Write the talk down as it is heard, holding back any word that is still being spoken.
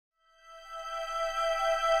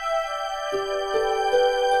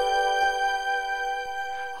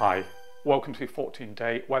Hi, welcome to the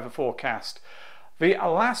 14-day weather forecast. The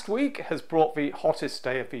last week has brought the hottest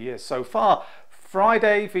day of the year so far.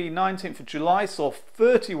 Friday the 19th of July saw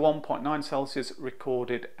 31.9 Celsius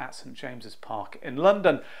recorded at St James's Park in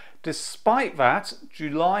London. Despite that,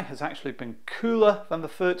 July has actually been cooler than the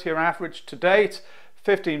 30-year average to date.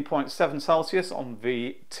 15.7 Celsius on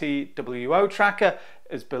the TWO tracker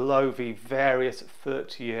is below the various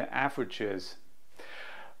 30-year averages.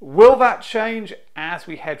 Will that change as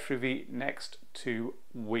we head through the next 2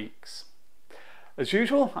 weeks? As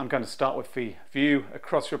usual, I'm going to start with the view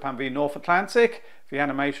across Europe and the North Atlantic. The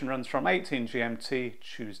animation runs from 18 GMT,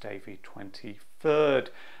 Tuesday the 23rd.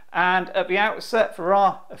 And at the outset, there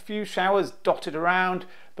are a few showers dotted around,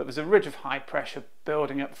 but there's a ridge of high pressure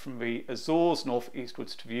building up from the Azores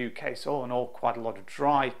northeastwards to the UK, so all in all, quite a lot of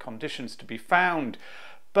dry conditions to be found.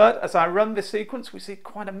 But as I run this sequence, we see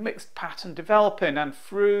quite a mixed pattern developing, and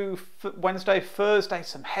through Wednesday, Thursday,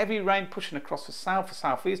 some heavy rain pushing across the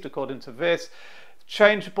southeast according to this,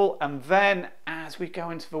 changeable, and then as we go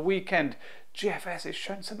into the weekend, GFS is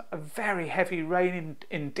showing some very heavy rain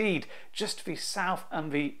indeed, just to the south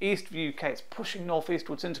and the east of the UK. It's pushing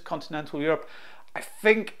northeastwards into continental Europe. I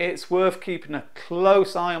think it's worth keeping a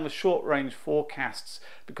close eye on the short range forecasts,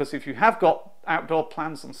 because if you have got outdoor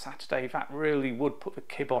plans on Saturday, that really would put the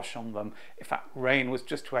kibosh on them if that rain was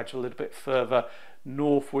just to edge a little bit further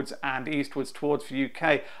northwards and eastwards towards the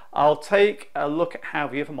UK. I'll take a look at how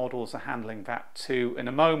the other models are handling that too in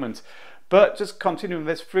a moment. But just continuing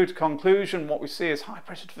this through to conclusion, what we see is high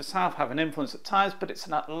pressure to the south have an influence at times, but it's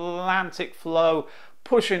an Atlantic flow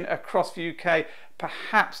pushing across the UK.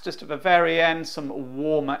 Perhaps just at the very end, some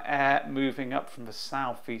warmer air moving up from the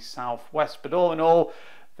southeast, southwest. But all in all,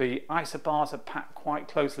 the isobars are packed quite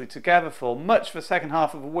closely together for much of the second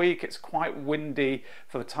half of the week. It's quite windy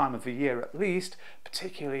for the time of the year at least,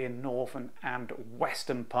 particularly in northern and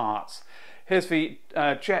western parts. Here's the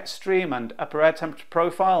jet stream and upper air temperature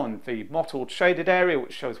profile, and the mottled shaded area,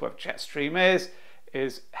 which shows where the jet stream is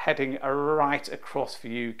heading right across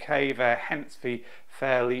the UK there, hence the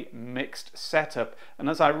fairly mixed setup. And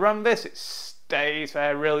as I run this, it stays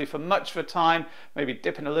there really for much of the time, maybe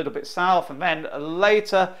dipping a little bit south, and then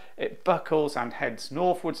later it buckles and heads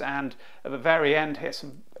northwards, and at the very end here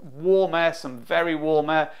some warm air, some very warm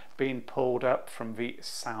air being pulled up from the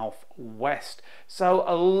southwest. So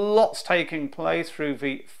a lot's taking place through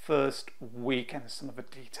the first week, and some of the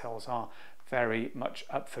details are very much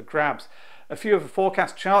up for grabs. A few of the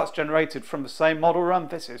forecast charts generated from the same model run.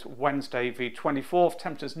 This is Wednesday the 24th.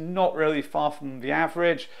 Temperatures not really far from the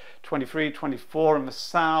average. 23, 24 in the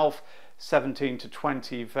south, 17 to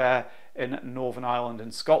 20 there in Northern Ireland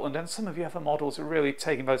and Scotland. And some of the other models are really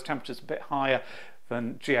taking those temperatures a bit higher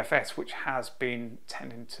than GFS, which has been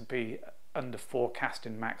tending to be under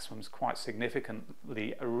forecasting maximums quite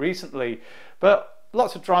significantly recently. But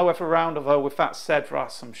lots of dry weather around, although with that said, there are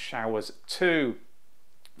some showers too.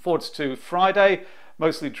 Forwards to Friday,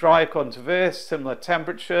 mostly dry according to this, similar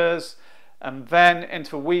temperatures, and then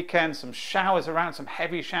into the weekend, some showers around, some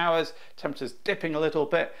heavy showers, temperatures dipping a little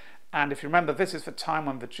bit. And if you remember, this is the time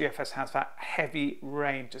when the GFS has that heavy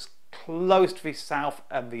rain just close to the south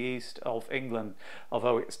and the east of England,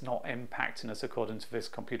 although it's not impacting us according to this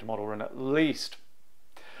computer model run at least.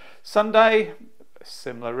 Sunday,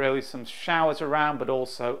 similar really, some showers around, but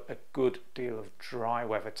also a good deal of dry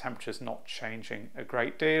weather, temperatures not changing a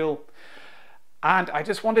great deal. And I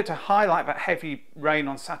just wanted to highlight that heavy rain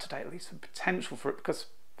on Saturday, at least the potential for it, because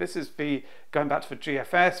this is the, going back to the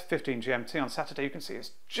GFS, 15 GMT on Saturday, you can see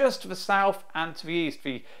it's just to the south and to the east.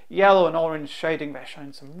 The yellow and orange shading there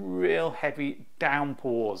showing some real heavy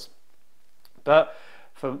downpours. But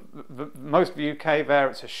for most of the UK there,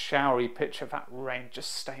 it's a showery picture, that rain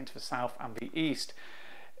just staying to the south and the east.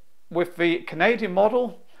 With the Canadian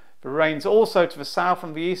model, the rain's also to the south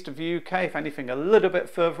and the east of the UK, if anything a little bit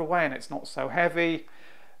further away, and it's not so heavy.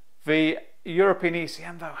 The European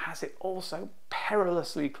ECM though has it also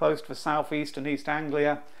perilously close to the southeast and East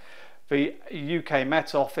Anglia. The UK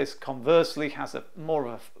Met Office conversely has a more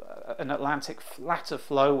of an Atlantic flatter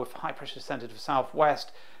flow with high pressure centred to the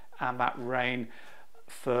southwest, and that rain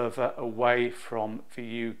further away from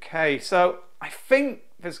the UK. So I think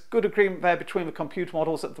there's good agreement there between the computer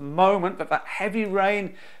models at the moment that that heavy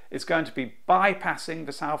rain is going to be bypassing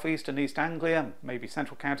the southeast and East Anglia, maybe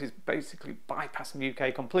central counties, basically bypassing the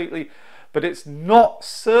UK completely, but it's not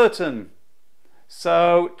certain.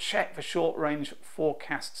 So check the short range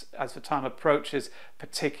forecasts as the time approaches,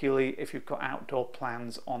 particularly if you've got outdoor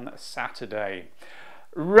plans on Saturday.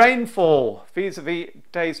 Rainfall, these are the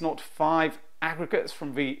days 0 to 5 aggregates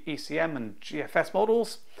from the ECM and GFS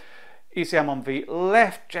models. ECM on the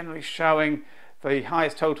left generally showing The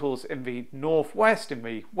highest totals in the northwest, in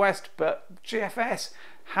the west, but GFS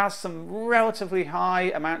has some relatively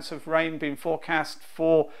high amounts of rain being forecast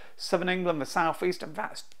for southern England, the southeast, and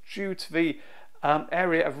that's due to the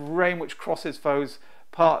area of rain which crosses those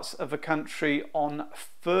parts of the country on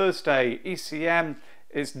Thursday. ECM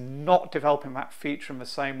is not developing that feature in the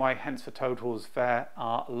same way, hence the totals there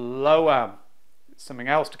are lower. Something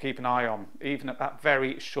else to keep an eye on, even at that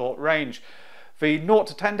very short range. The 0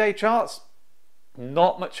 to 10 day charts,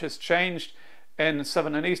 not much has changed in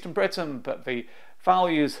southern and eastern Britain, but the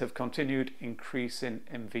values have continued increasing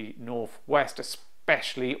in the northwest,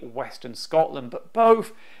 especially western Scotland, but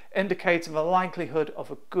both indicating the likelihood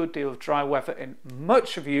of a good deal of dry weather in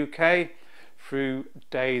much of the UK through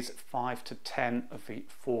days 5 to 10 of the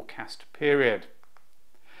forecast period.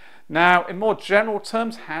 Now, in more general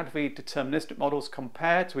terms, how do the deterministic models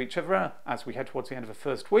compare to each other as we head towards the end of the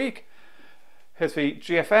first week? Here's the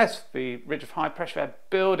GFS, the ridge of high pressure air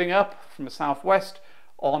building up from the southwest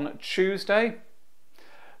on Tuesday.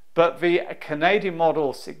 But the Canadian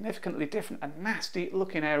model, significantly different, a nasty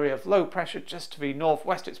looking area of low pressure just to the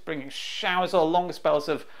northwest. It's bringing showers or longer spells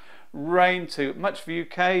of rain to much of the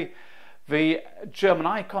UK. The German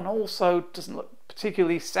icon also doesn't look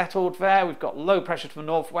particularly settled there. We've got low pressure to the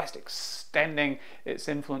northwest extending its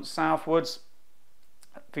influence southwards.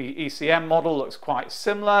 The ECM model looks quite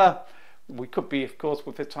similar. We could be, of course,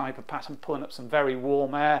 with this type of pattern pulling up some very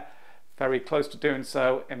warm air, very close to doing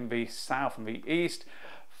so in the south and the east.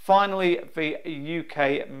 Finally, the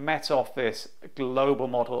UK Met Office global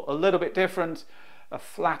model, a little bit different, a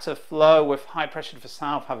flatter flow with high pressure to the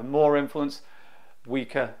south having more influence,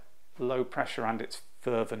 weaker low pressure and it's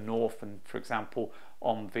further north than, for example,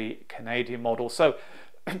 on the Canadian model. So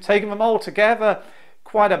taking them all together,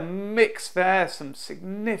 quite a mix there, some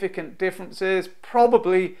significant differences,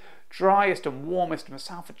 probably driest and warmest in the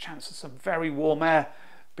south, a chance of some very warm air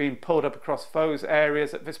being pulled up across those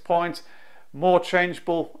areas at this point. More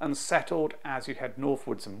changeable and settled as you head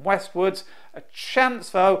northwards and westwards. A chance,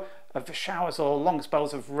 though, of the showers or long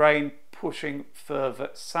spells of rain pushing further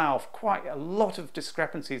south. Quite a lot of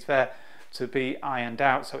discrepancies there to be ironed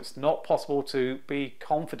out, so it's not possible to be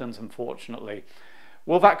confident, unfortunately.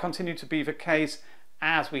 Will that continue to be the case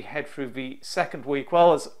as we head through the second week?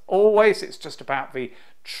 Well, as always, it's just about the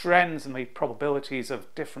trends and the probabilities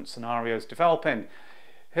of different scenarios developing.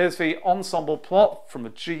 Here's the ensemble plot from the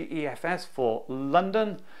GEFS for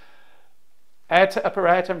London. Upper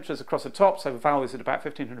air temperatures across the top, so the values at about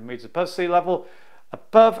 1500 metres above sea level.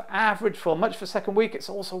 Above average for much of the second week. It's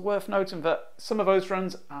also worth noting that some of those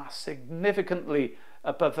runs are significantly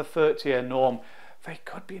above the 30-year norm. They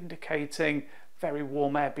could be indicating very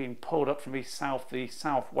warm air being pulled up from the south, the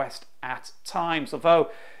southwest at times.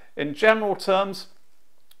 Although, in general terms,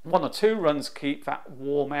 one or two runs keep that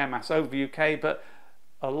warm air mass over the UK, but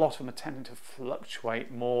a lot of them are tending to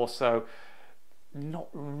fluctuate more, so not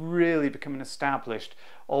really becoming established.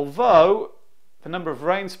 Although the number of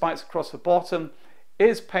rain spikes across the bottom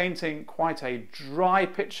is painting quite a dry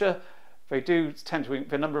picture. They do tend to,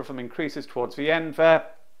 the number of them increases towards the end there,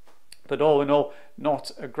 but all in all,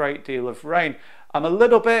 not a great deal of rain. I'm a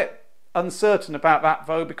little bit uncertain about that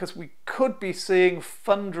though, because we could be seeing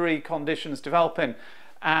thundery conditions developing,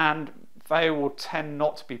 and they will tend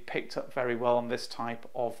not to be picked up very well on this type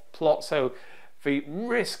of plot. So the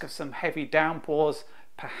risk of some heavy downpours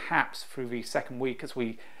perhaps through the second week as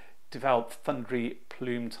we develop thundery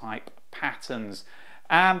plume type patterns.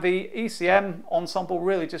 And the ECM ensemble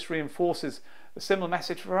really just reinforces a similar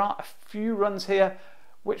message. There are a few runs here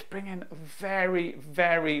which bring in very,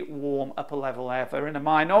 very warm upper level air. They're in a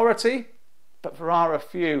minority, but there are a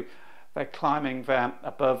few. They're climbing there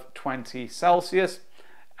above 20 Celsius.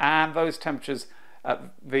 And those temperatures at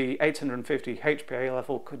the 850 HPA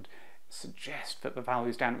level could suggest that the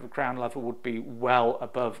values down at the ground level would be well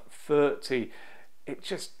above 30. It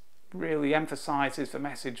just really emphasizes the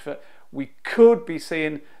message that we could be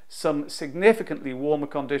seeing some significantly warmer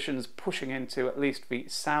conditions pushing into at least the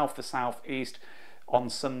south, the southeast on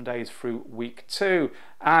some days through week 2.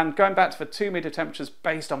 And going back to the 2 meter temperatures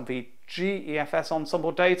based on the GEFS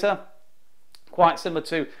ensemble data, quite similar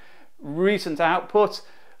to recent output.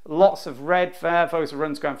 Lots of red there, those are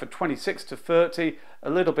runs going for 26 to 30, a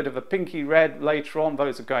little bit of a pinky red later on,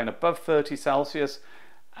 those are going above 30 Celsius,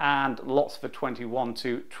 and lots for 21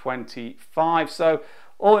 to 25. So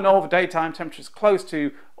all in all, the daytime temperature is close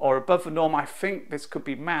to or above the norm. I think this could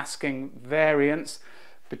be masking variance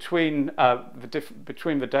between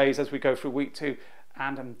the days as we go through week 2,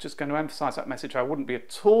 and I'm just going to emphasize that message. I wouldn't be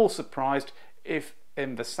at all surprised if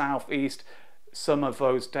in the southeast some of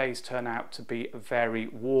those days turn out to be very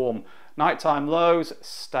warm. Nighttime lows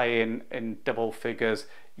stay in double figures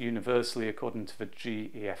universally according to the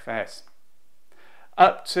GEFS.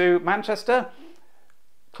 Up to Manchester,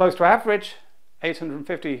 close to average,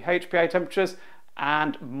 850 HPA temperatures,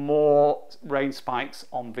 and more rain spikes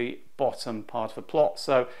on the bottom part of the plot.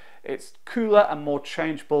 So it's cooler and more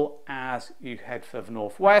changeable as you head further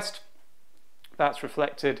northwest. That's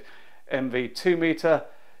reflected in the 2 metre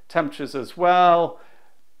temperatures as well.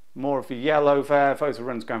 More of the yellow there. Those are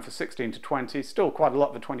runs going for 16 to 20. Still quite a lot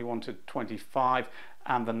of the 21 to 25.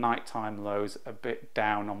 And the nighttime lows a bit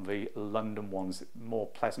down on the London ones. More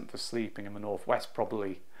pleasant for sleeping in the northwest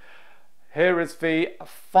probably. Here is the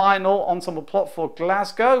final ensemble plot for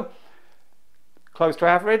Glasgow. Close to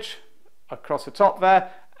average across the top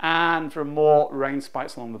there. And there are more rain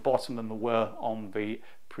spikes along the bottom than there were on the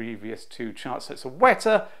previous two charts. So it's a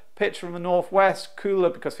wetter picture from the northwest, cooler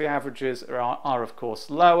because the averages are of course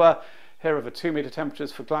lower. Here are the 2 metre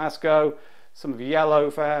temperatures for Glasgow. Some of the yellow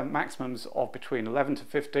there, maximums of between 11 to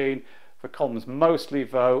 15. The columns mostly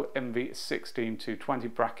though in the 16 to 20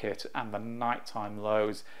 bracket, and the nighttime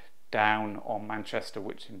lows down on Manchester,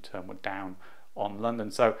 which in turn were down on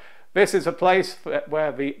London. So this is a place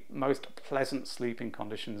where the most pleasant sleeping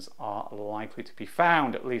conditions are likely to be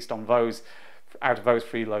found, at least on those out of those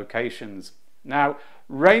three locations. Now,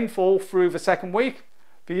 rainfall through the second week.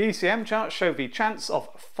 The ECM charts show the chance of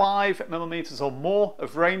 5 millimeters or more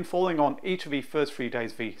of rain falling on each of the first 3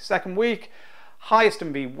 days of the second week. Highest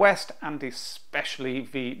in the west and especially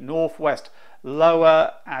the northwest,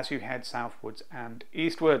 lower as you head southwards and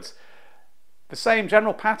eastwards. The same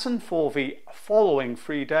general pattern for the following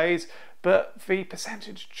 3 days, but the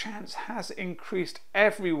percentage chance has increased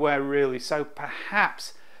everywhere really, so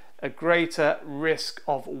perhaps a greater risk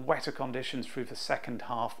of wetter conditions through the second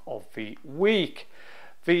half of the week.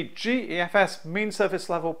 The GEFS mean surface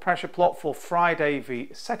level pressure plot for Friday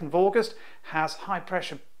the 2nd of August has high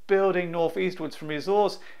pressure building northeastwards from the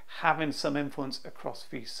Azores, having some influence across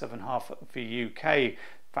the southern half of the UK.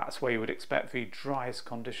 That's where you would expect the driest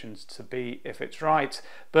conditions to be if it's right.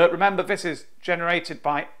 But remember, this is generated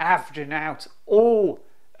by averaging out all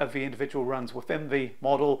of the individual runs within the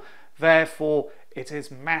model. Therefore, it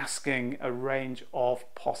is masking a range of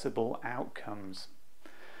possible outcomes.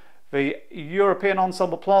 The European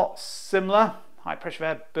ensemble plot, similar, high pressure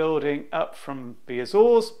air building up from the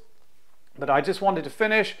Azores. But I just wanted to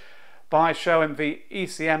finish by showing the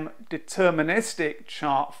ECM deterministic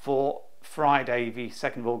chart for Friday the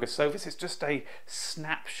 2nd of August. So this is just a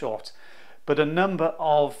snapshot, but a number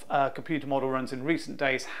of computer model runs in recent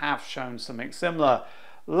days have shown something similar.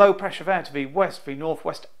 Low pressure air to the west, the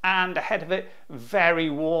northwest, and ahead of it very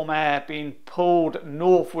warm air being pulled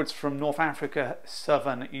northwards from North Africa,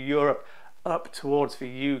 southern Europe up towards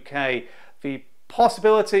the UK. The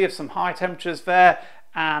possibility of some high temperatures there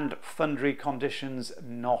and thundery conditions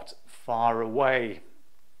not far away.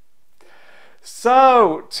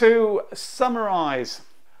 So to summarise,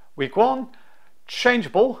 week 1,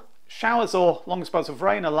 changeable. Showers or long spells of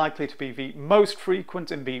rain are likely to be the most frequent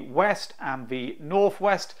in the west and the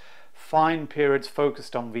northwest. Fine periods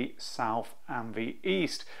focused on the south and the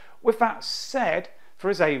east. With that said, there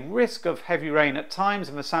is a risk of heavy rain at times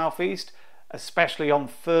in the southeast, especially on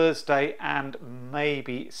Thursday and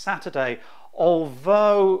maybe Saturday,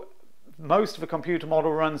 although most of the computer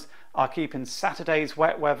model runs are keeping Saturday's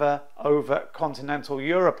wet weather over continental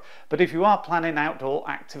Europe. But if you are planning outdoor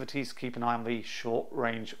activities, keep an eye on the short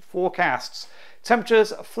range forecasts.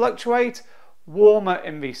 Temperatures fluctuate, warmer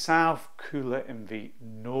in the south, cooler in the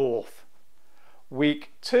north.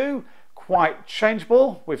 Week 2, quite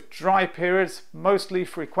changeable with dry periods mostly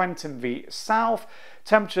frequent in the south.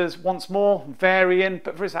 Temperatures once more varying,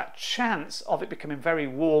 but there is that chance of it becoming very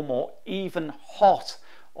warm or even hot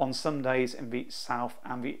on some days in the south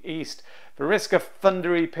and the east. The risk of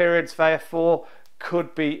thundery periods therefore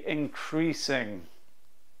could be increasing.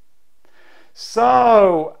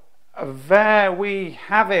 So there we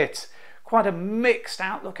have it. Quite a mixed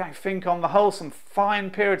outlook, I think, on the whole. Some fine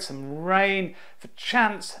periods, some rain, the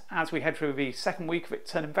chance as we head through the second week of it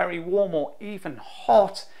turning very warm or even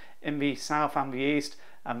hot in the south and the east,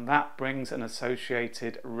 and that brings an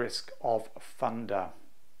associated risk of thunder.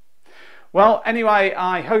 Well, anyway,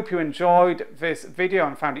 I hope you enjoyed this video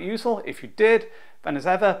and found it useful. If you did, then as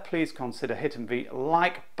ever, please consider hitting the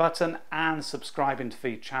like button and subscribing to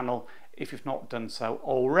the channel if you've not done so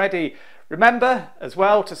already. Remember as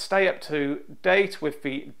well to stay up to date with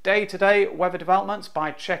the day-to-day weather developments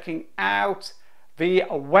by checking out the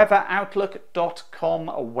TheWeatherOutlook.com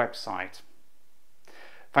website.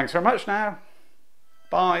 Thanks very much now.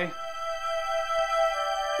 Bye.